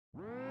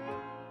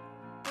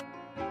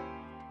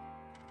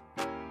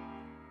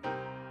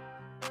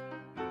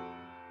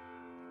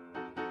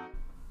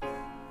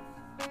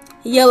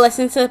You're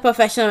listening to the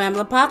Professional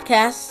Rambler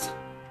Podcast.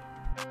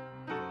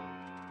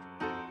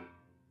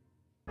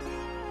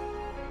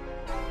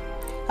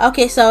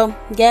 Okay, so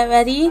get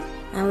ready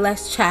and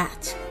let's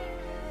chat.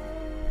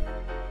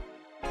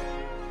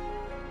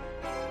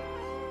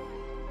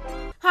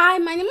 Hi,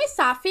 my name is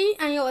Safi,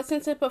 and you're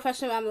listening to the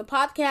Professional Rambler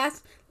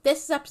Podcast.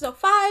 This is episode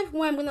 5,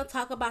 where I'm going to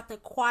talk about the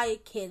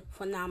quiet kid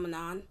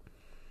phenomenon.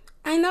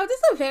 I know this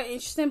is very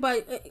interesting,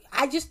 but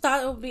I just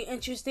thought it would be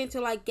interesting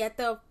to get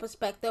the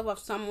perspective of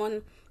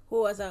someone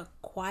who was a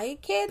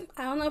quiet kid.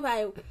 I don't know if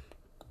I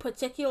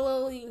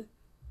particularly...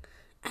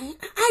 I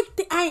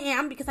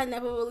am, because I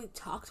never really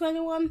talked to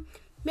anyone.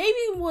 Maybe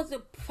it was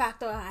the fact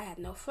that I had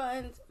no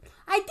friends.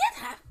 I did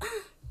have...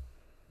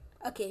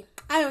 Okay,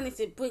 I don't need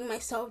to bring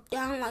myself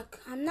down.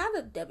 I'm not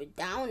a Debbie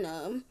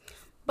Downer.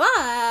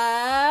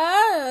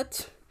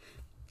 But...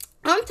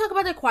 I'm talking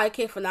about the quiet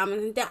kid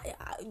phenomenon.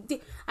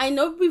 I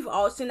know we've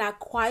all seen that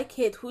quiet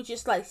kid who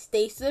just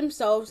stays to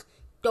themselves,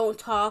 don't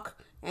talk,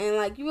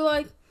 and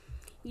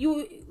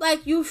you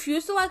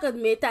refuse to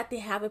admit that they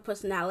have a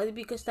personality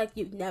because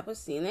you've never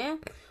seen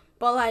it.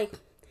 But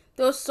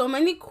there's so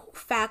many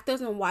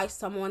factors on why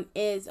someone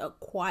is a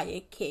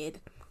quiet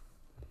kid.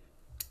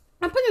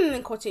 I'm putting it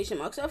in quotation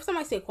marks. So every time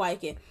I say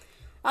quiet kid,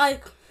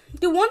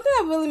 the one thing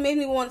that really made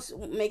me want to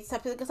make this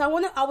episode, because I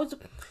was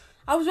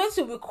ready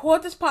to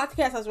record this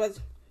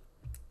podcast.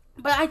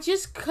 But I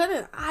just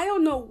couldn't. I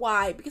don't know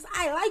why. Because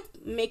I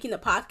like making the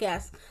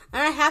podcast.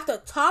 And I have the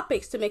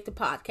topics to make the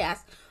podcast.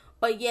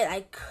 But yet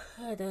I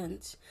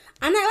couldn't.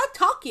 And I like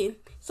talking.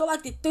 So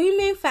the 3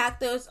 main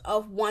factors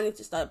of wanting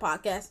to start a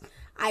podcast,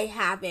 I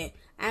have it.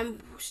 I'm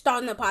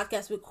starting a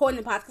podcast,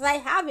 recording a podcast. I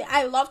have it.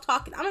 I love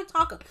talking. I'm a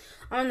talker.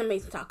 I'm an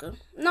amazing talker.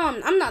 No,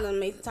 I'm not an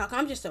amazing talker.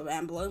 I'm just a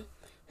rambler.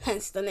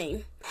 Hence the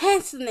name.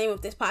 Hence the name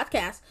of this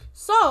podcast.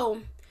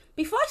 So...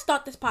 before I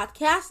start this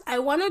podcast, I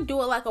want to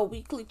do a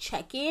weekly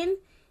check-in.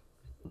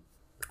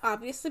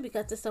 Obviously,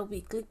 because it's a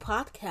weekly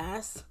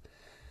podcast.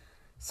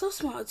 So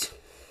smart.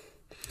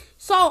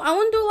 So, I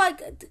want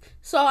to do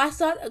so I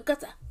saw,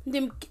 because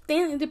the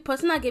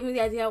person that gave me the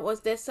idea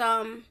was this,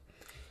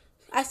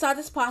 I saw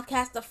this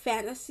podcast, the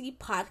Fantasy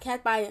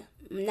Podcast by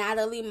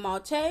Natalie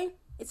Malte.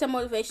 It's a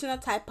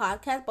motivational type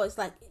podcast, but it's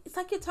like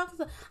you're talking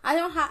to... I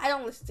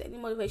don't listen to any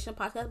motivational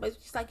podcast, but it's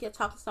just like you're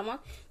talking to someone.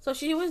 So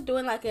she was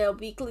doing a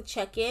weekly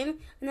check-in,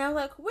 and I was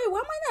like, wait, why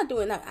am I not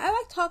doing that? I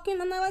like talking,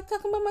 and I like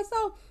talking about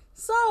myself.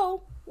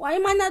 So why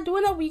am I not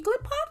doing a weekly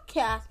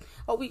podcast?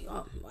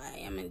 Why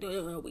am I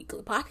doing a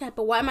weekly podcast?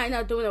 But why am I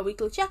not doing a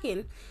weekly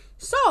check-in?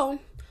 So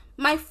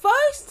my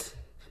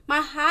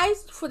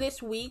highs for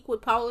this week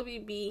would probably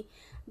be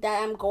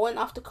that I'm going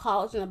off to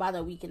college in about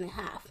a week and a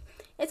half.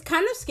 It's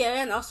kind of scary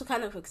and also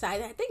kind of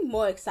exciting. I think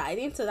more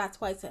exciting, so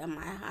that's why it's at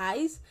my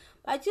highs.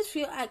 But I just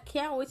feel I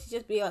can't wait to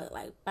just be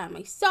by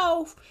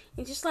myself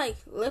and just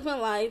living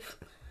life.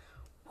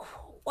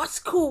 What's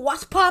cool?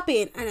 What's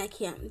popping? And I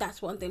can't.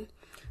 That's one thing.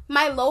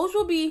 My lows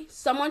will be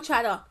someone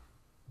try to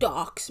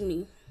dox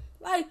me.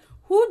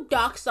 Who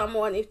dox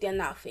someone if they're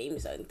not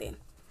famous or anything?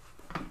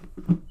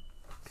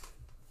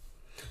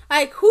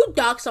 Who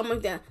dox someone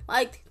if they're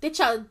they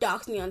try to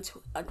dox me on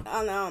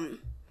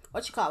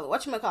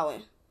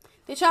whatchamacallit?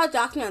 They try to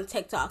dox me on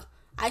TikTok.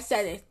 I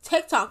said it.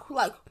 TikTok,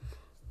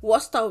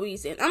 what's the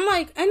reason?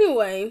 I'm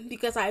anyway,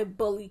 because I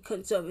bully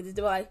conservatives.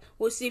 They were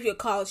we'll see if your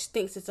college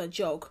thinks it's a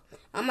joke.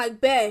 I'm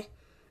bae.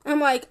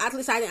 I'm at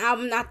least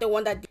I'm not the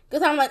one that...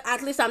 because I'm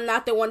at least I'm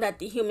not the one that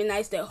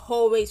dehumanized the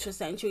whole race for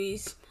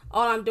centuries.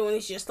 All I'm doing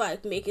is just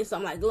making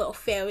some little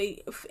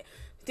fairy...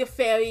 the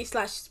fairy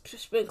 /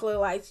 sprinkler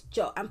lights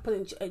joke. I'm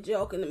putting a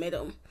joke in the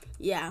middle.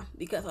 Yeah,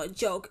 because a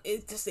joke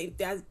is the same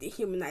thing as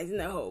dehumanizing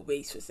the whole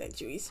race for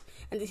centuries.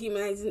 And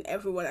dehumanizing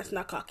everyone that's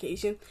not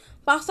Caucasian.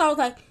 But so I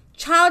was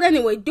child,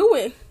 anyway, do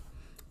it.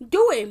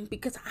 Do it.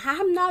 Because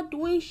I'm not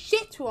doing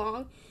shit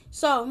wrong.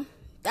 So,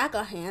 that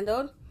got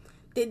handled.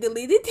 They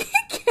deleted the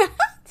account.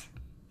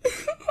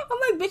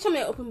 I'm bitch, I'm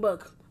an open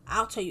book.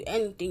 I'll tell you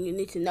anything you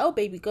need to know,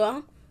 baby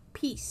girl.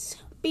 Peace.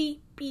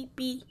 Beep, beep,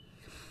 beep.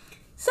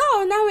 So,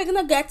 now we're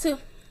gonna get to...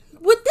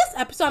 with this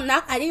episode,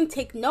 I didn't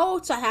take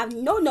notes. I have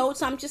no notes.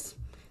 This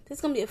is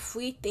going to be a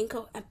free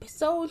thinker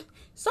episode.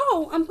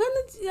 So, I'm going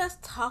to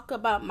just talk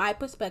about my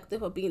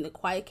perspective of being the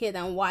quiet kid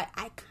and why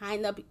I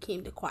kind of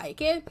became the quiet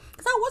kid.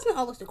 Because I wasn't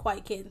always the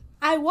quiet kid.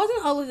 I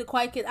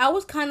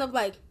was kind of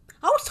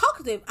I was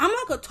talkative. I'm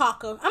a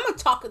talker. I'm a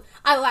talker.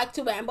 I like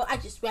to ramble. I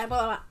just ramble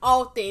about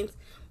all things.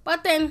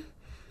 But then,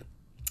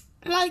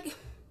 I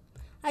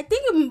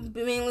think it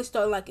mainly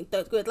started in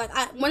 3rd grade.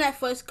 When I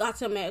first got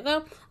to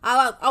America,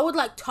 I would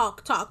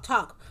talk.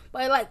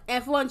 But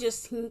everyone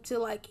just seemed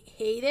to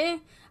hate it.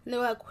 And they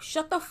were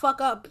shut the fuck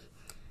up.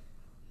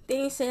 They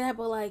didn't say that,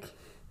 but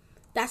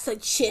that's the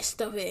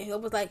gist of it. It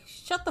was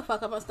shut the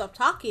fuck up and stop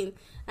talking.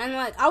 And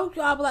I'll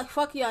be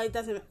fuck you, it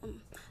doesn't...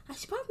 I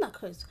should probably not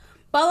curse.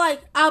 But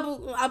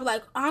I'll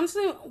be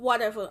honestly,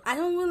 whatever. I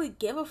don't really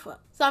give a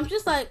fuck. So I'm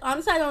just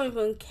honestly, I don't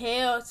even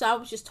care. So I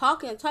was just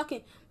talking.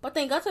 But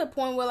then got to the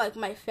point where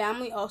my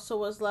family also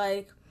was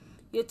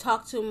you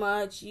talk too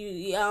much.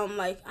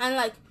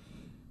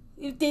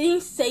 if they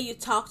didn't say you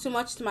talk too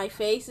much to my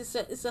face. It's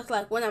just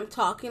like when I'm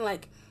talking,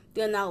 like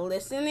they're not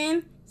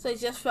listening. So it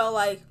just felt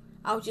like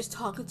I was just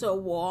talking to a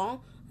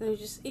wall, and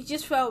it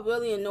just felt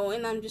really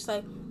annoying. I'm just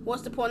like,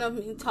 what's the point of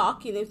me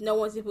talking if no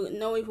one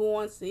even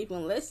wants to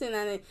even listen?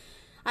 And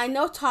I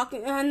know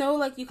talking, and I know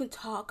like you can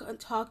talk and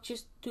talk,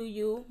 just do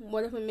you,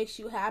 whatever makes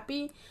you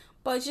happy.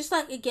 But it's just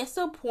like it gets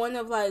to a point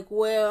of like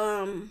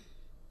where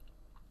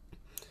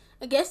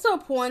it gets to a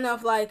point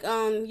of like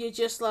you're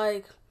just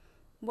like,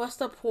 what's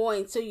the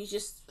point? So you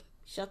just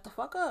shut the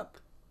fuck up,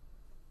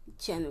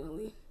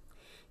 generally.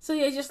 So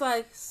you're just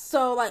like,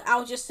 so like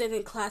I'll just sit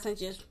in class and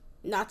just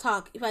not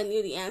talk if I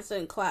knew the answer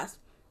in class,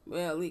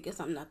 really, because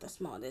I'm not the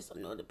smartest or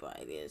not the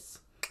brightest.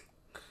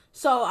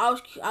 So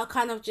I'll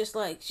kind of just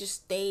like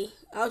stay.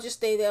 I'll just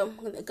stay there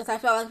because I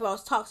felt like if I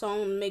was talking,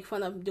 someone would make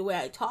fun of the way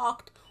I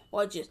talked,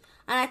 or just.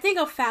 And I think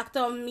a factor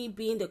of me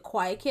being the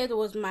quiet kid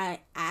was my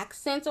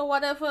accent or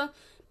whatever.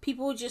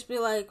 People would just be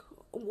like,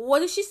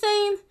 "What is she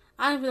saying?"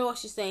 I don't even know what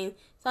she's saying.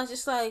 So I was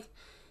just like,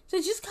 so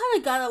it just kind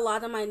of got a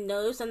lot on my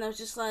nerves, and I was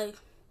just like,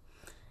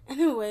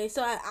 anyway.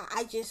 So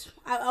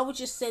I would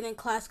just sit in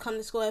class, come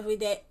to school every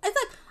day. It's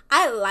like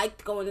I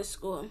liked going to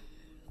school.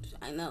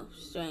 I know,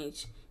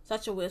 strange.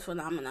 Such a weird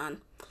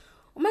phenomenon.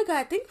 Oh my god,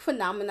 I think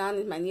phenomenon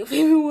is my new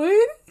favorite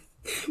word.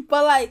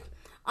 But like,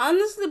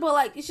 honestly,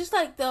 it's just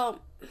like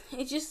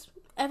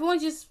everyone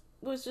just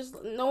was just,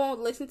 no one would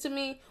listen to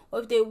me. Or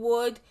if they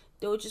would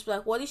just be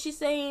like, what is she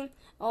saying?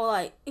 Or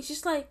like, it's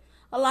just like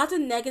a lot of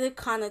negative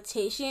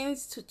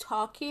connotations to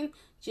talking.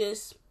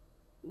 Just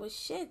was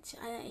shit.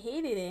 I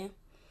hated it.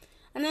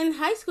 And then in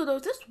high school, there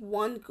was this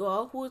one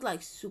girl who was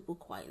like super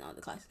quiet in all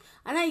the class.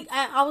 And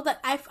I was like,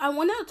 I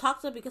wanted to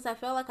talk to her because I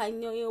felt like I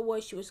knew where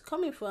she was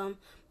coming from.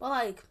 But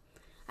like,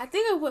 I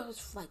think it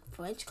was like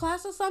French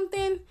class or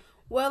something,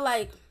 where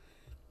like,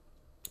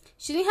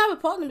 she didn't have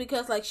a partner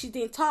because like she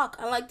didn't talk.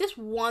 And like this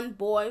one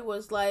boy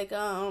was like,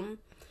 oh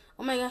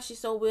my gosh, she's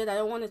so weird. I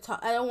don't want to talk.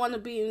 I don't want to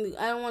be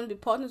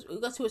partners,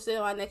 because he was sitting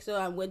right next to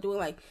her and we're doing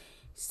like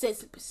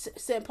sit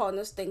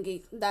partners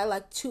thingy that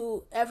like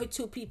every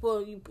two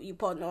people you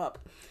partner up.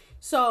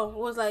 So it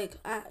was like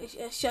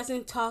she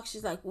doesn't talk.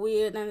 She's like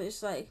weird, and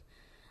it's like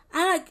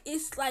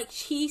it's like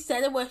he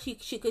said it where she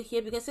could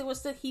hear because he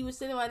was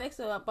sitting right next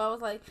to her. But I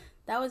was like,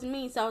 that was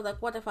me. So I was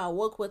like, what if I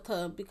work with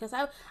her? Because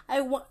I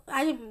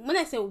didn't, when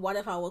I say what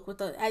if I work with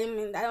her, I don't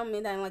mean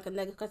that in like a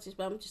negative context,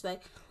 but I'm just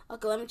like,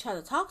 okay, let me try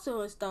to talk to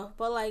her and stuff.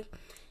 But like,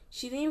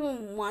 she didn't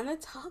even want to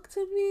talk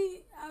to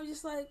me. I was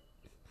just like,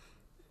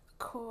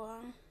 cool.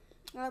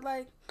 I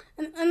like,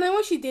 and then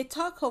when she did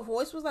talk, her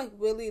voice was like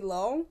really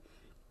low.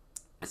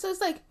 So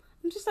it's like,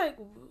 I'm just like,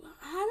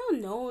 I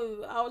don't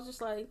know. I was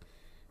just like,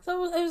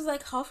 so it was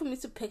like hard for me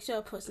to picture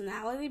her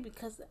personality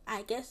because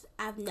I guess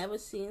I've never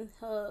seen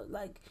her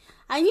like.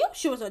 I knew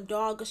she was a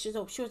dog because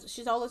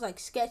she's always like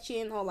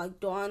sketching or like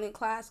drawing in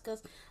class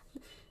because.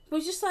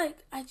 But just like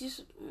I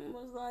just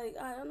was like,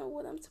 I don't know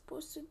what I'm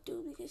supposed to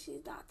do because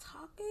she's not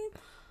talking.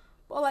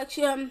 But like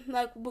she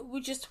like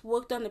we just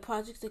worked on the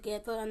project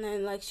together, and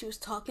then like she was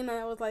talking, and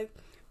I was like,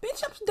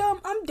 bitch, I'm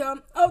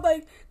dumb. I was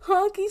like,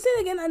 huh, can you say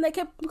it again? And I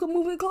kept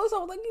moving closer. I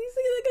was like, can you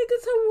say it again?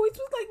 Because her voice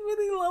was like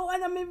really low,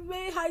 and I'm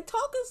very high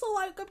talking, so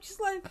like I'm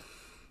just like,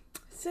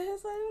 sis, I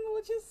don't know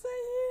what you're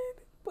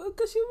saying, but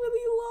because you're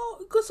really low,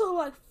 because so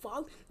like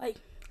fall like,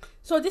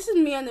 so this is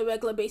me on a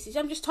regular basis.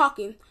 I'm just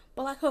talking,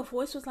 but like her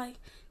voice was like,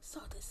 so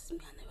this is me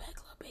on a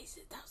regular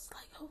basis. That was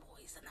like her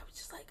voice, and I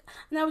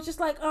was just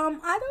like, I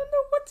don't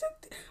know what to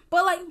do.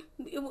 But like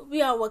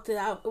we all worked it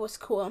out. It was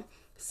cool.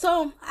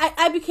 So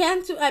I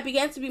began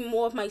to be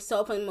more of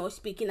myself and more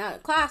speaking out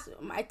of class.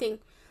 I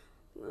think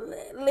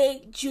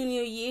late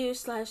junior year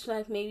 /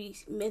 like maybe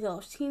middle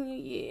of senior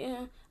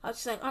year. I was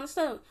just like,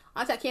 honestly,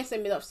 I can't say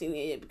middle of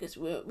senior year because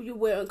we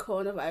were in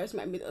coronavirus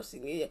my middle of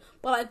senior year.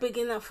 But like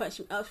beginning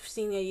of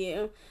senior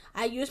year,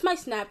 I used my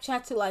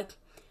Snapchat to like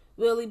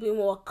really be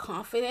more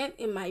confident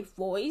in my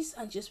voice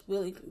and just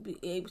really be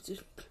able to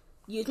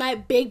use my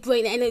big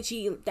brain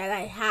energy that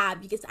I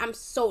have because I'm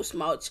so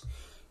smart.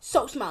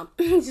 So smart.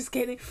 Just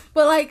kidding.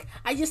 But like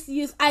I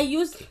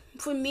used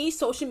for me,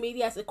 social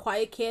media as a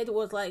quiet kid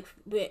was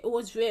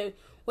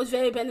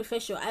very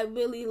beneficial. I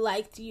really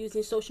liked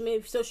using social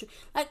media.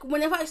 Like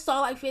whenever I saw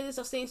like videos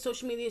of saying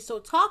social media is so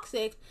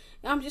toxic,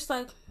 I'm just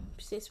like,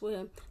 sis,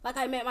 weird. Like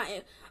I met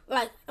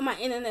my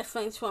internet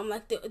friends from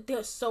like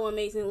they're so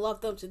amazing.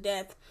 Love them to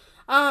death.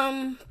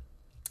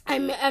 I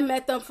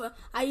met them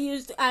I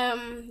used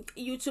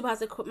YouTube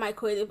as my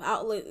creative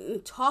outlet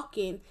in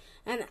talking,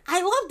 and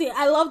I loved it.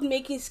 I loved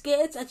making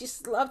skits. I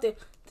just loved it.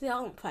 They're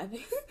all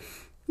private.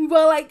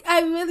 But like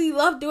I really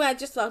loved doing it. I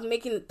just loved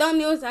making the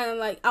thumbnails, and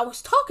like I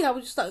was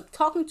just like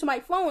talking to my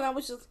phone. I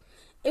was just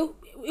it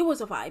was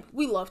a vibe.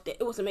 We loved it.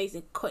 It was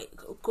amazing. Great,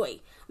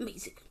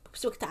 amazing,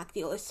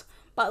 spectacular.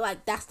 But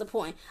like that's the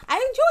point. I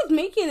enjoyed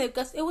making it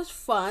because it was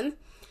fun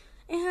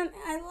and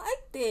I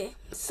liked it.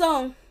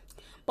 So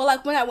but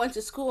like when I went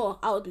to school,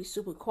 I would be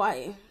super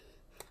quiet.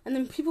 And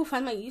then people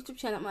find my YouTube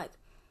channel. I'm like,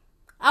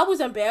 I was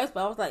embarrassed,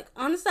 but I was like,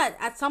 honestly,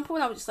 at some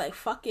point I was just like,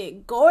 fuck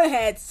it, go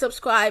ahead,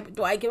 subscribe.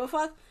 Do I give a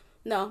fuck?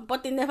 No,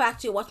 but they never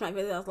actually watched my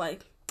video. I was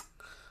like,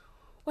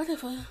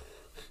 whatever.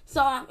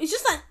 So it's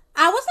just like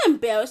I wasn't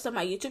embarrassed of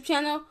my YouTube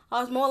channel.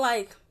 I was more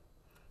like,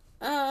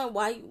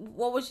 why?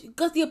 What was?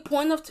 Because the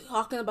point of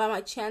talking about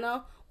my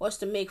channel was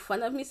to make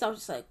fun of me. So I was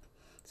just like,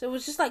 so it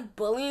was just like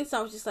bullying. So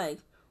I was just like,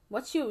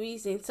 what's your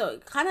reason? So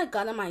it kind of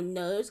got on my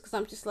nerves because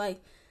I'm just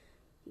like,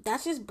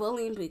 that's just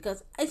bullying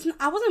because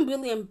I wasn't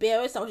really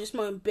embarrassed. I was just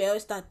more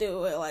embarrassed that they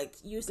were like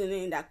using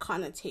it in that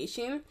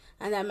connotation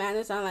and that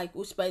manner. So I'm like,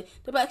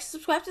 they're like,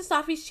 subscribe to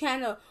Safi's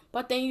channel.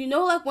 But then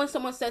like when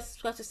someone says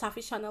subscribe to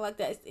Safi's channel like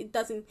that,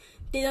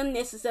 they don't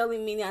necessarily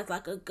mean it as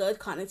like a good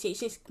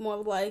connotation. It's more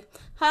like,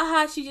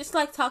 haha, she just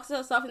like talks to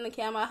herself in the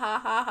camera, ha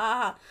ha ha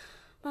ha.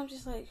 But I'm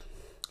just like,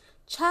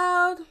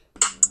 child,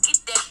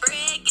 get that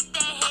bread, get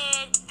that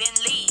head, then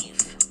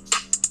leave.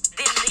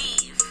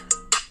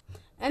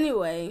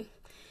 Anyway.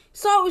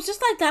 So it was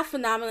just like that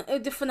phenomenon,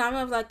 the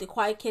phenomenon of like the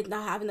quiet kid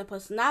not having a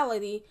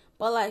personality.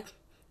 But like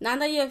now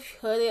that you've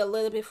heard it a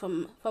little bit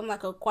from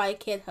like a quiet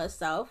kid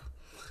herself,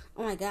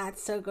 oh my god,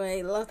 so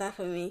great, love that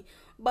for me.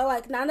 But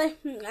like now that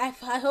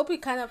I hope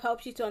it kind of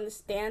helps you to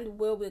understand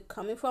where we're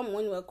coming from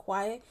when we're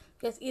quiet,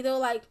 because either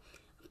like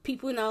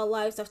people in our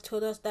lives have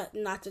told us that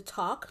not to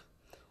talk,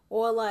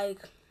 or like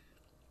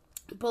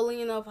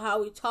bullying of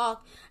how we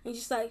talk, and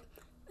just like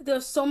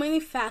there's so many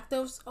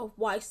factors of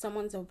why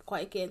someone's a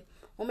quiet kid.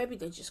 Or maybe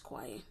they're just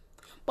quiet.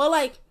 But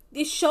like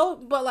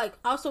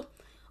also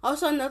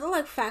another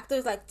like factor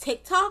is like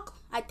TikTok.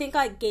 I think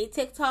like gay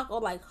TikTok or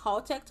like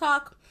hall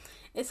TikTok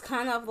is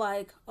kind of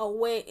like a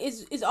way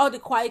is all the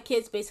quiet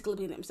kids basically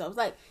being themselves.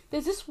 Like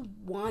there's this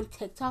one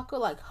TikToker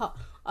like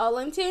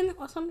Arlington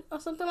or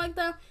something like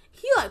that.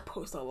 He like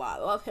posts a lot.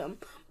 I love him.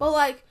 But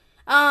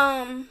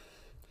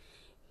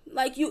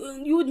like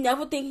you would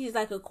never think he's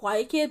like a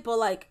quiet kid, but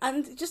like,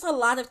 and just a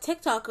lot of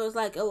TikTokers,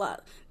 like a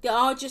lot, they're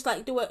all just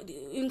like they were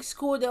in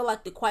school. They're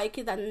like the quiet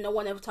kid that no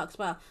one ever talks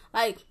about.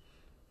 Like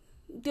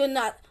they're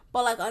not,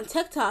 but like on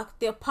TikTok,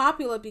 they're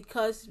popular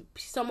because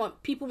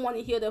people want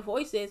to hear their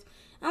voices.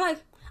 And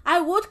like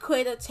I would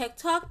create a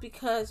TikTok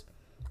because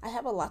I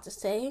have a lot to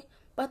say,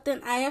 but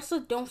then I also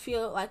don't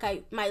feel like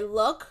my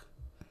look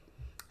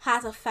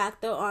has a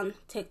factor on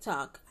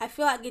TikTok. I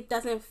feel like it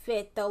doesn't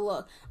fit the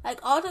look. Like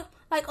all the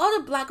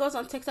black girls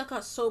on TikTok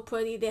are so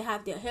pretty. They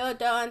have their hair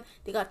done,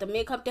 they got the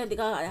makeup done, they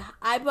got their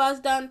eyebrows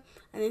done,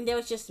 and then there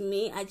was just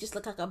me. I just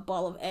look like a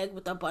ball of egg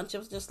with a bunch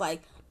of just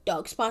like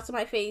dark spots on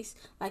my face.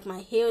 Like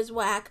my hair is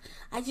whack.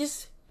 I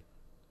just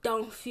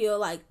don't feel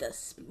like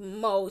this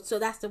mode. So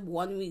that's the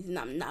one reason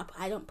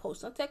I don't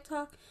post on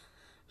TikTok,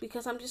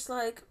 because I'm just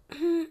like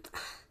I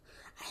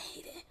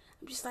hate it.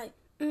 I'm just like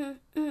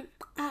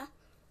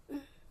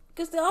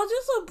because they're all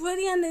just so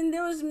pretty, and then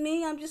there was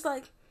me. I'm just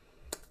like,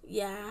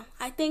 yeah,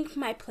 I think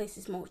my place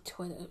is more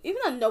Twitter. Even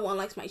though no one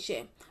likes my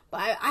shit, but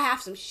I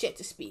have some shit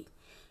to speak.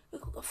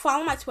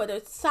 Follow my Twitter.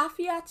 It's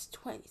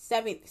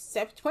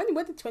Safiat20. 20.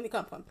 Where did 20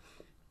 come from?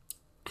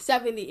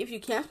 70. If you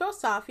can't spell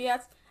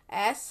Safiat,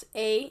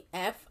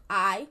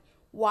 SAFIYAT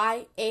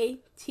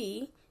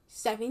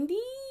 70.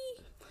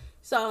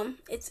 So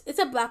it's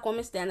a black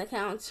woman stan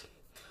account.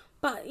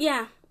 But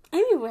yeah.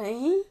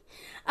 Anyway,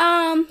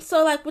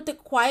 so like with the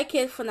quiet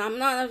kid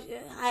phenomenon,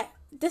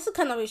 this is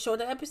kind of a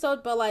shorter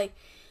episode, but like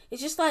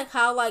it's just like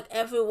how like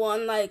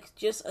everyone like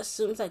just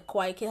assumes like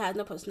quiet kid has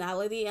no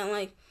personality, and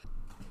like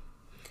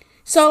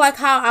so like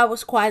how I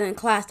was quiet in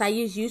class, I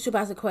use YouTube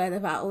as a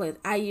creative outlet.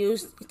 I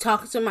use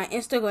talking to my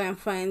Instagram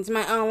friends,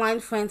 my online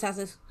friends as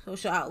a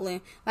social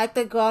outlet. Like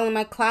the girl in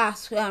my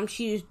class,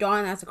 she used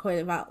drawing as a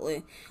creative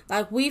outlet.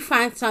 Like we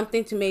find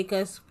something to make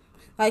us.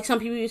 Like some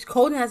people use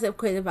coding as a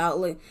creative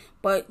outlet,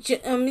 but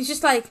it's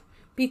just like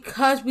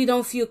because we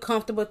don't feel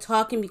comfortable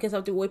talking because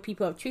of the way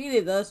people have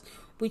treated us,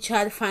 we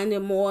try to find a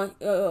more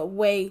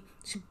way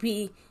to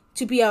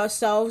be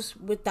ourselves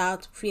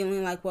without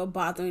feeling like we're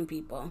bothering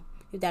people.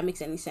 If that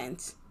makes any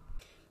sense.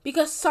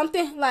 Because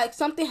something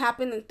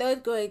happened in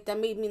third grade that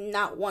made me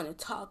not want to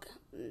talk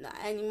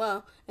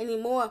anymore.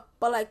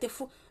 But like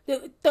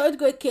the third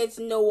grade kids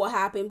know what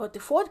happened, but the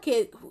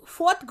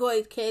fourth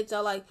grade kids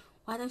are like,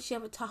 why don't she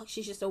ever talk?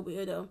 She's just a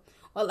weirdo.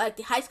 Or like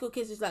the high school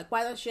kids is like,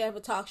 why don't she ever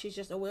talk? She's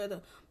just a weirdo.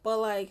 But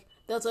like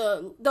there's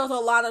a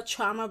lot of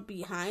trauma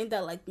behind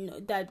that, like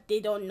that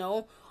they don't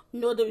know,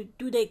 nor do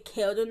they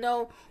care to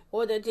know,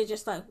 or they're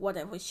just like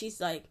whatever.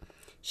 She's like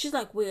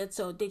weird,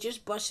 so they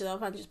just brush it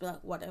off and just be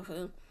like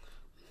whatever.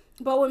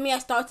 But with me, I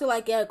started to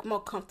like get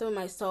more comfortable with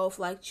myself.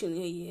 Like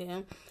junior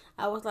year,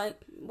 I was like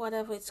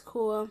whatever, it's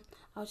cool.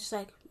 I was just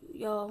like,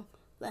 yo,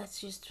 let's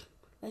just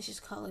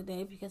call it a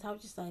day, because I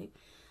was just like.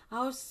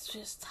 I was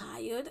just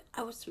tired.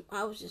 I was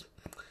just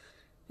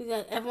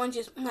like everyone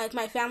just like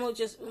my family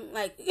just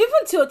like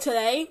even till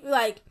today,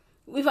 like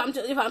if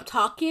I'm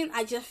talking,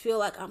 I just feel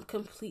like I'm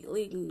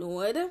completely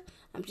ignored.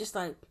 I'm just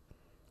like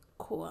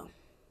cool,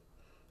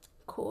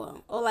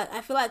 or like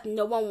I feel like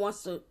no one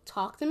wants to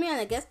talk to me,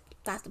 and I guess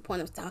that's the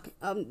point of talking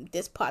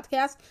this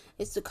podcast,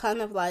 is to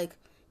kind of like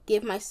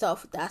give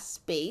myself that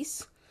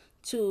space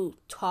to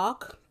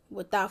talk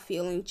without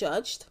feeling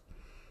judged.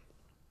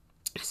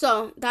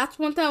 So that's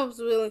one thing I was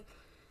really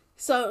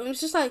So it's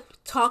just like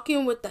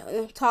talking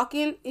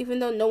talking, even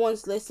though no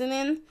one's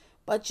listening,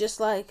 but just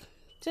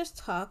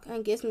talk,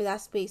 and gives me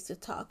that space to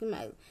talk in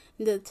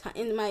real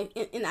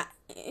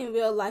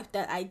life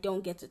that I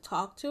don't get to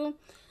talk to,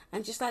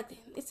 and just like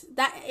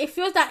it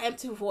feels that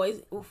empty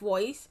void,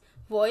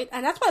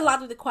 and that's why a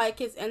lot of the quiet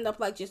kids end up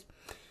like just,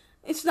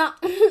 it's not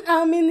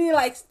I mean,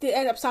 like, they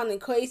end up sounding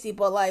crazy,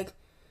 but like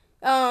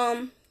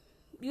you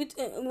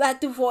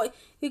like the voice,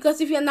 because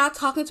if you're not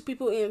talking to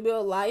people in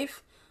real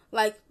life,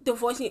 like the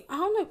voice, I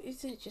don't know,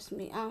 is it just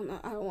me? I don't know.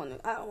 I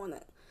don't want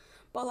to.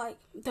 But like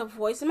the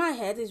voice in my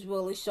head is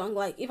really strong.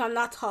 Like if I'm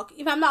not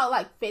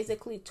like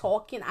physically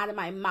talking out of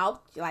my mouth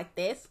like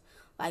this,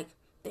 like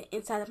the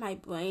inside of my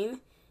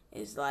brain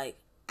is like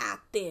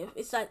active.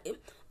 It's like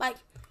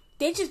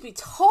they just be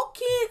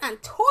talking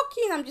and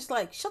talking. I'm just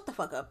like, shut the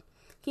fuck up.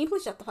 Can you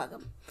please shut the fuck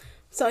up?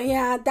 So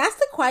yeah, that's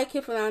the quiet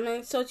kid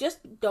phenomenon. So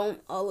just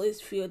don't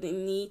always feel the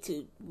need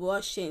to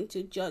rush in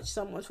to judge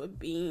someone for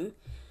being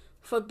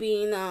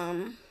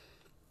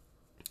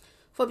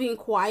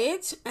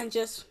quiet, and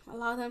just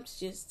allow them to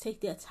just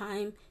take their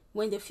time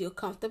when they feel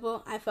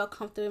comfortable. I felt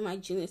comfortable in my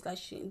junior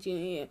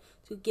year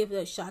to give it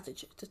a shot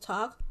to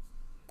talk.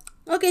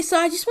 Okay, so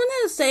I just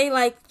wanted to say,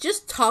 like,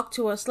 just talk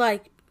to us.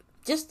 Like,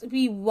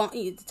 we want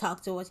you to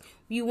talk to us.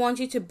 We want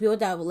you to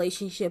build that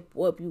relationship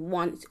where we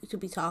want to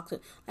be talked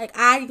to. Like,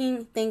 I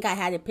didn't think I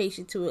had the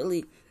patience to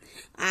really.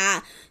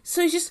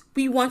 So just,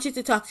 we want you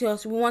to talk to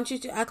us. We want you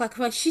to act like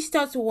when she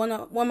starts to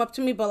warm up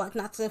to me, but like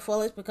not to the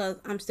fullest, because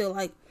I'm still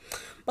like,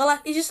 but like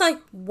it's just like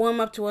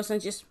warm up to us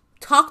and just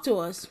talk to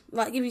us.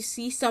 Like if you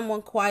see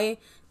someone quiet,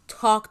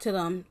 talk to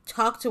them.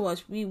 Talk to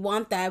us. We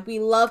want that. We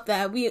love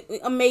that. We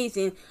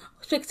amazing,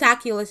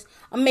 spectacular,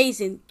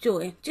 amazing. Do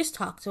it. Just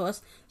talk to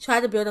us.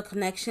 Try to build a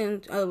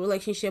connection, a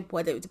relationship,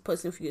 whether the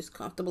person feels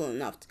comfortable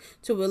enough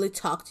to really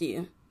talk to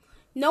you.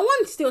 No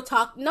one still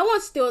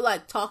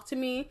like talk to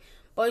me.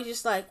 But it's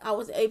just like I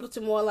was able to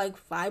more like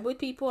vibe with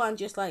people and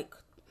just like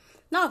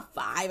not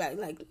vibe,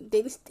 like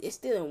they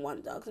still didn't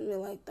want to talk to me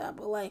like that.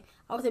 But like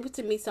I was able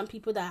to meet some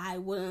people that I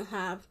wouldn't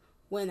have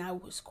when I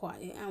was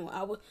quiet, and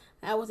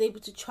I was able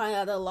to try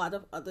out a lot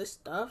of other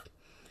stuff.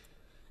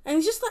 And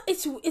it's just like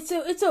it's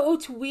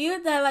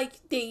weird that like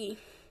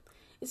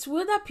it's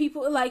weird that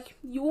people like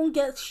you won't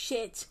get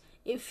shit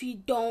if you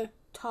don't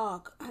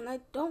talk, and I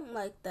don't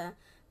like that.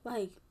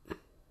 Like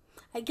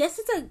I guess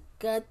it's a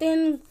good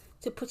thing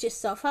to put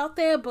yourself out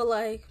there, but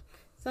like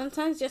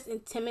sometimes just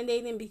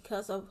intimidating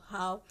because of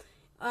how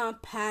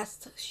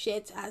past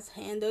shit has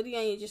handled you,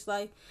 and you're just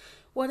like,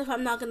 what if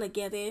I'm not gonna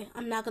get it?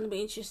 I'm not gonna be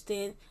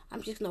interested.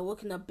 I'm just gonna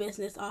work in a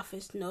business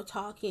office, no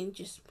talking,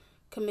 just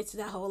commit to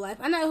that whole life.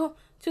 And I hope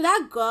to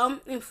that girl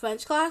in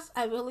French class,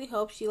 I really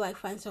hope she like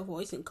finds her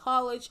voice in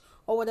college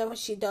or whatever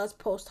she does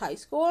post high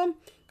school.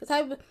 Cause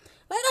I look,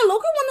 I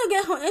want to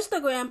get her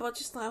Instagram, but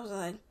just I was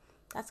like,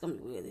 that's gonna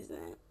be weird, isn't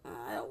it?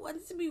 I don't want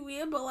it to be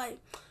weird, but like.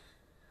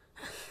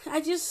 I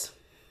just,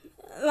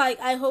 like,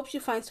 I hope she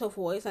finds her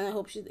voice, and I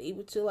hope she's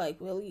able to, like,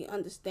 really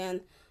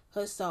understand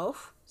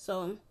herself.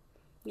 So,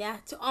 yeah,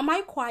 to all my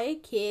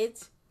quiet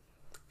kids,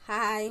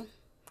 hi,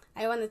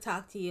 I want to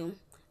talk to you.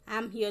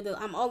 I'm here to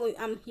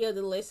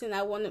listen.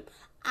 I want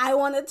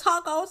to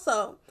talk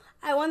also.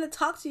 I want to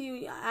talk to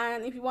you,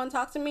 and if you want to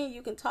talk to me,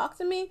 you can talk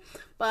to me,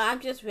 but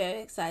I'm just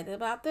very excited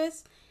about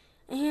this,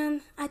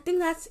 and I think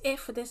that's it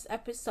for this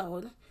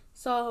episode.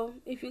 So,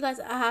 if you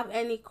guys have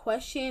any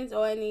questions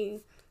or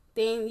any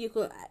then you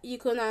can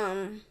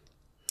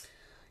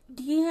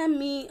DM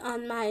me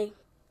on my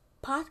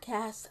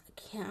podcast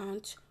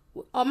account,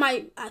 or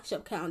my actual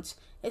account.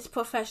 It's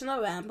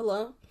Professional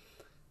Rambler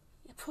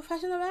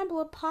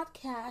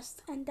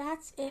podcast, and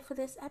that's it for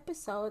this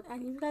episode.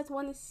 And if you guys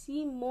want to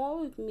see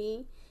more of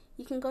me,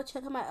 you can go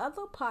check out my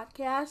other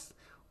podcast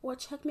or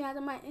check me out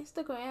on my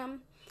Instagram.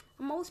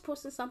 I'm always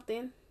posting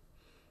something.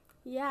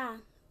 Yeah,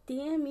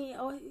 DM me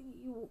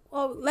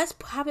or let's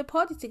have a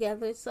party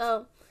together.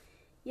 So.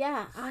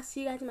 Yeah, I'll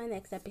see you guys in my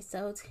next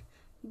episode.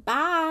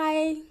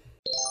 Bye.